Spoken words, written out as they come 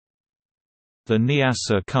The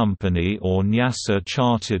Nyassa Company or Nyassa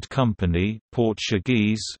Chartered Company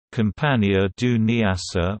Portuguese, Companhia do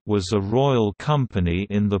Niassa was a royal company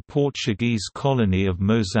in the Portuguese colony of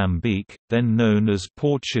Mozambique, then known as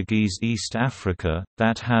Portuguese East Africa,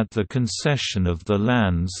 that had the concession of the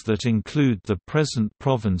lands that include the present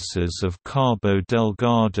provinces of Cabo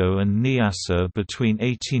Delgado and Niassa between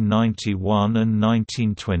 1891 and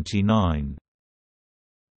 1929.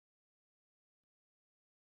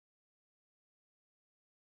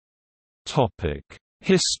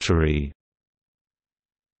 History.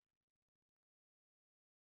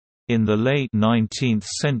 In the late 19th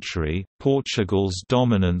century, Portugal's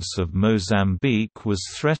dominance of Mozambique was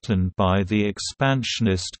threatened by the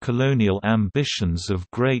expansionist colonial ambitions of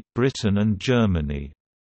Great Britain and Germany.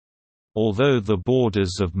 Although the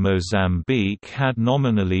borders of Mozambique had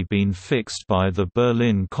nominally been fixed by the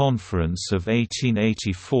Berlin Conference of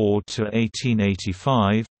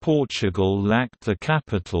 1884–1885, Portugal lacked the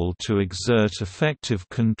capital to exert effective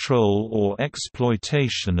control or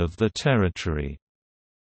exploitation of the territory.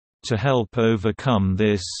 To help overcome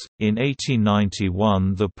this, in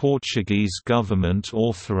 1891 the Portuguese government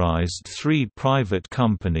authorized 3 private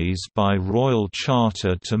companies by royal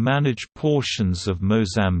charter to manage portions of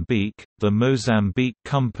Mozambique: the Mozambique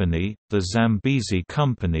Company, the Zambezi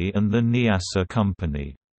Company and the Nyassa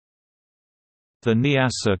Company. The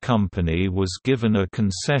Nyassa Company was given a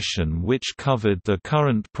concession which covered the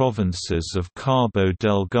current provinces of Cabo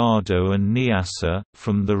Delgado and Niassa,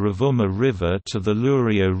 from the Rovuma River to the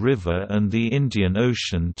Lurio River and the Indian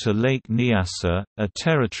Ocean to Lake Nyassa, a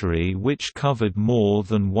territory which covered more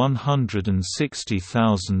than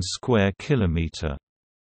 160,000 square kilometre.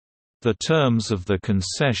 The terms of the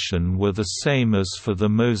concession were the same as for the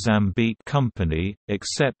Mozambique Company,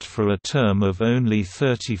 except for a term of only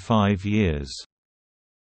 35 years.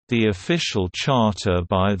 The official charter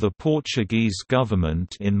by the Portuguese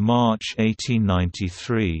government in March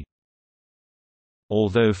 1893.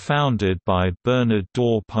 Although founded by Bernard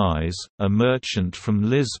Dor Pais, a merchant from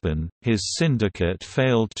Lisbon, his syndicate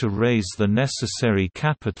failed to raise the necessary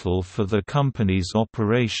capital for the company's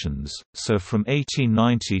operations, so from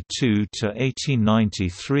 1892 to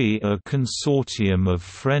 1893 a consortium of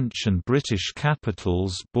French and British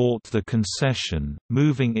capitals bought the concession,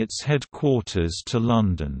 moving its headquarters to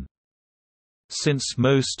London. Since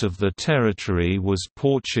most of the territory was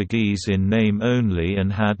Portuguese in name only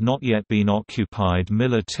and had not yet been occupied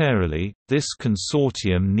militarily, this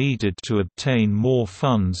consortium needed to obtain more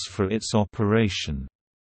funds for its operation.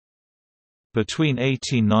 Between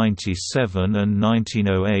 1897 and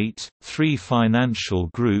 1908, 3 financial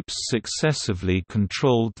groups successively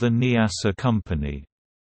controlled the Nyassa Company.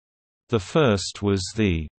 The first was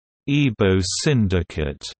the Ebo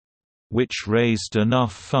Syndicate, which raised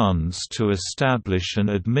enough funds to establish an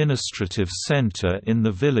administrative centre in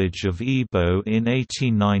the village of Ebo in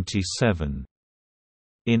 1897.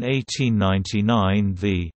 In 1899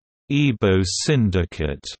 the Ebo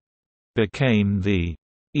Syndicate became the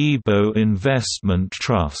Ebo Investment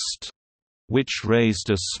Trust, which raised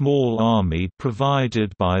a small army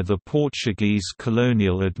provided by the Portuguese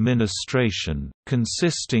colonial administration,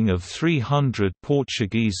 consisting of 300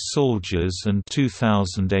 Portuguese soldiers and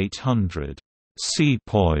 2,800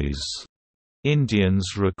 sepoys,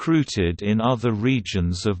 Indians recruited in other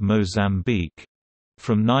regions of Mozambique.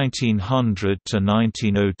 From 1900 to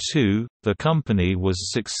 1902, the company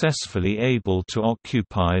was successfully able to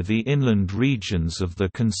occupy the inland regions of the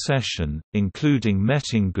concession, including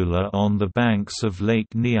Metingula on the banks of Lake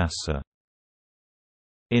Nyassa.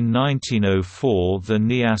 In 1904 the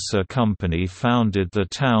Nyassa Company founded the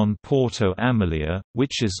town Porto Amelia,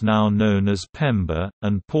 which is now known as Pemba,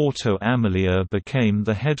 and Porto Amelia became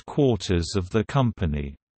the headquarters of the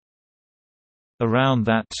company. Around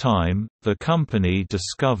that time, the company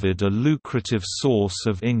discovered a lucrative source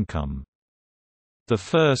of income. The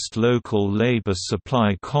first local labor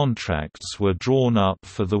supply contracts were drawn up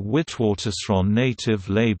for the Witwatersrand Native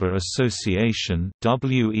Labour Association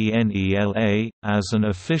 (WENELA) as an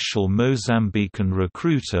official Mozambican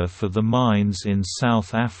recruiter for the mines in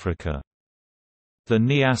South Africa. The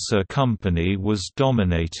Nyassa Company was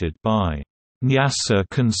dominated by Nyassa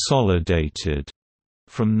Consolidated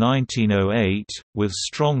from 1908, with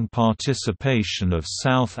strong participation of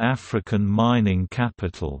South African mining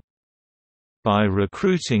capital. By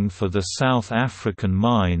recruiting for the South African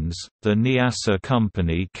mines, the Nyassa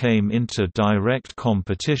Company came into direct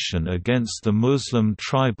competition against the Muslim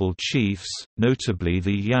tribal chiefs, notably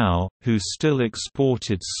the Yao, who still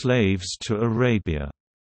exported slaves to Arabia.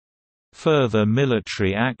 Further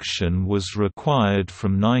military action was required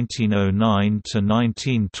from 1909 to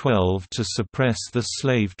 1912 to suppress the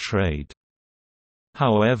slave trade.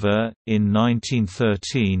 However, in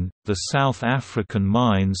 1913, the South African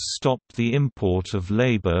mines stopped the import of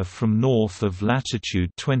labor from north of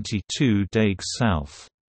latitude 22° south.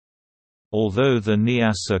 Although the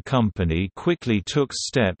Nyassa Company quickly took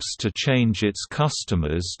steps to change its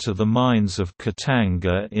customers to the mines of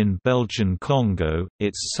Katanga in Belgian Congo,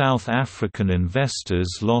 its South African investors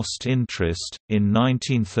lost interest. In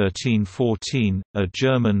 1913–14, a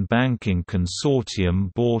German banking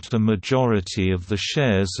consortium bought a majority of the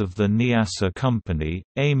shares of the Nyassa Company,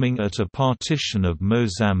 aiming at a partition of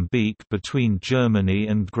Mozambique between Germany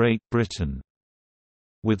and Great Britain.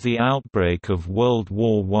 With the outbreak of World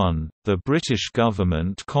War I, the British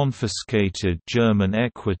government confiscated German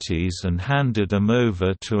equities and handed them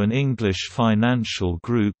over to an English financial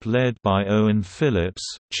group led by Owen Phillips,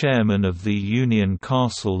 chairman of the Union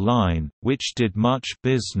Castle Line, which did much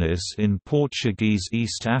business in Portuguese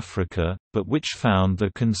East Africa, but which found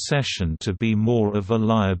the concession to be more of a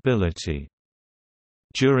liability.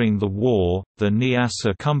 During the war, the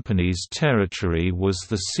Nyassa Company's territory was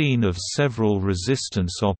the scene of several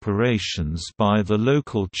resistance operations by the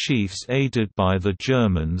local chiefs aided by the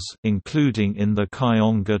Germans, including in the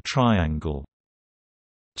Kayonga Triangle.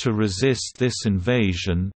 To resist this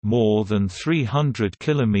invasion, more than 300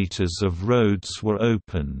 kilometers of roads were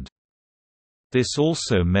opened. This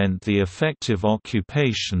also meant the effective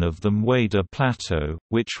occupation of the Mweda Plateau,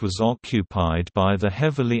 which was occupied by the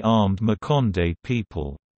heavily armed Makonde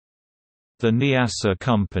people. The Nyassa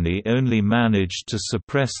Company only managed to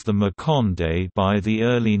suppress the Makonde by the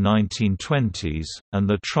early 1920s, and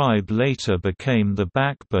the tribe later became the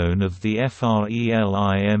backbone of the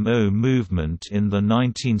FRELIMO movement in the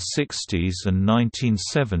 1960s and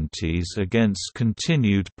 1970s against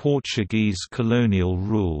continued Portuguese colonial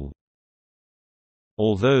rule.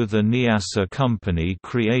 Although the Nyassa Company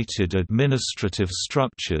created administrative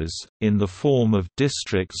structures, in the form of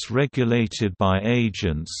districts regulated by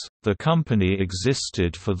agents, the company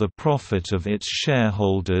existed for the profit of its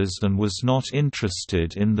shareholders and was not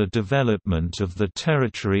interested in the development of the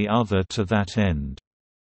territory other to that end.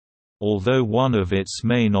 Although one of its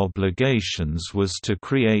main obligations was to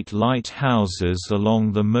create lighthouses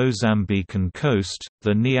along the Mozambican coast,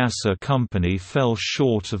 the Nyassa Company fell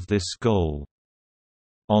short of this goal.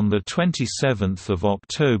 On 27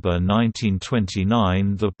 October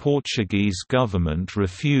 1929 the Portuguese government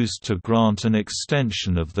refused to grant an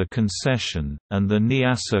extension of the concession, and the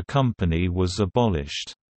Nyassa Company was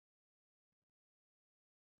abolished.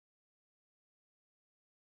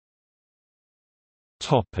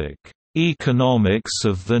 Economics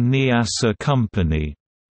of the Nyassa Company.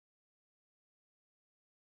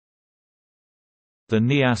 The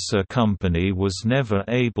Nyassa Company was never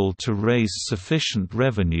able to raise sufficient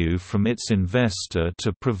revenue from its investor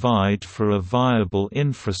to provide for a viable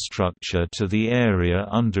infrastructure to the area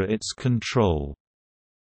under its control.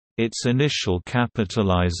 Its initial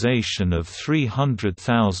capitalization of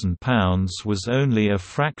 £300,000 was only a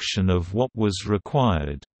fraction of what was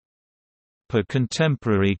required. Per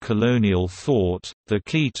contemporary colonial thought, the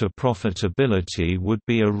key to profitability would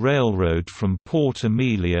be a railroad from Port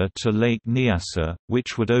Emilia to Lake Nyassa,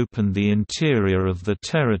 which would open the interior of the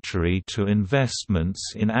territory to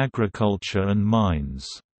investments in agriculture and mines.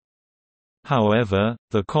 However,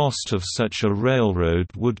 the cost of such a railroad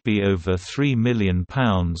would be over £3 million,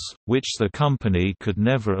 which the company could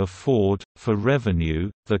never afford. For revenue,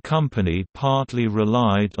 the company partly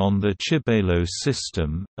relied on the Chibelo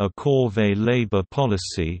system, a corvée labor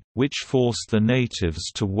policy, which forced the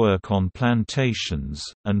natives to work on plantations,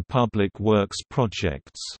 and public works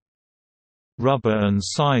projects. Rubber and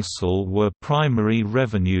sisal were primary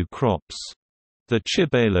revenue crops. The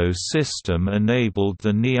Chibelo system enabled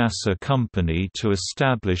the Nyassa Company to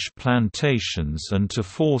establish plantations and to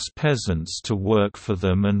force peasants to work for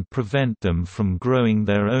them and prevent them from growing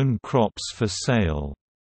their own crops for sale.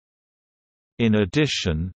 In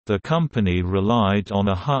addition, the company relied on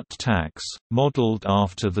a hut tax, modelled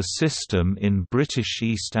after the system in British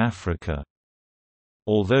East Africa.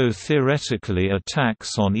 Although theoretically a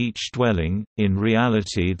tax on each dwelling, in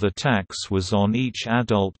reality the tax was on each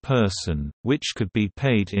adult person, which could be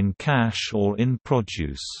paid in cash or in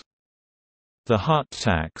produce. The hut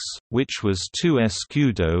tax, which was 2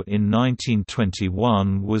 escudo in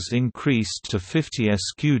 1921, was increased to 50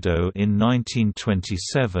 escudo in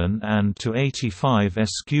 1927 and to 85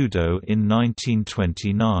 escudo in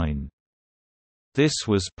 1929. This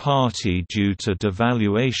was partly due to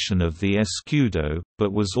devaluation of the escudo,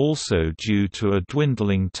 but was also due to a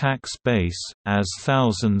dwindling tax base, as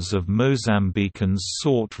thousands of Mozambicans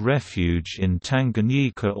sought refuge in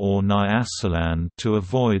Tanganyika or Nyasaland to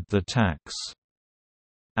avoid the tax.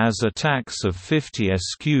 as a tax of 50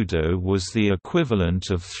 escudo was the equivalent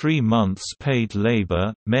of 3 months' paid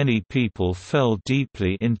labor. Many people fell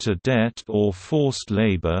deeply into debt or forced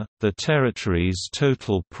labor. The territory's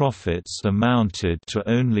total profits amounted to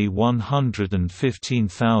only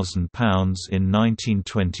 £115,000 in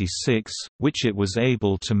 1926, which it was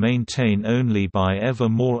able to maintain only by ever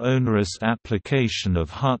more onerous application of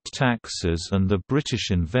hut taxes, and the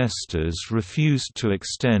British investors refused to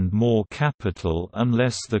extend more capital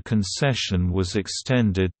unless the concession was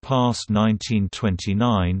extended past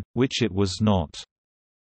 1929, which it was not.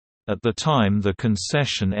 At the time the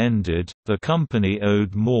concession ended, the company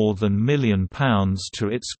owed more than £1 million to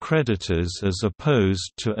its creditors as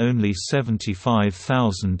opposed to only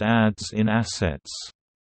 75,000 ads in assets.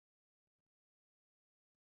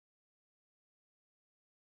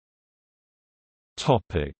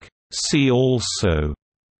 See also: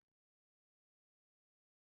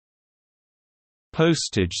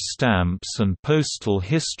 Postage stamps and postal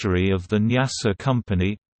history of the Nyassa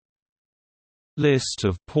Company. List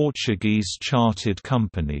of Portuguese chartered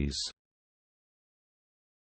companies.